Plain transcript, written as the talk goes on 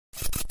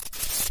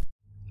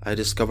I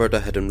discovered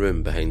a hidden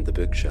room behind the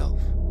bookshelf,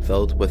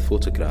 filled with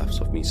photographs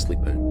of me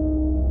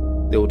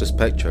sleeping. The oldest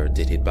picture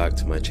dated back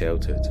to my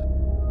childhood.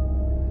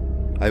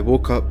 I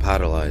woke up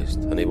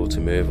paralysed, unable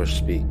to move or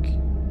speak.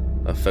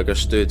 A figure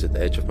stood at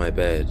the edge of my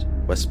bed,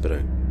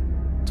 whispering,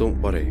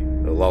 "Don't worry,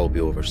 it'll all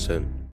be over soon."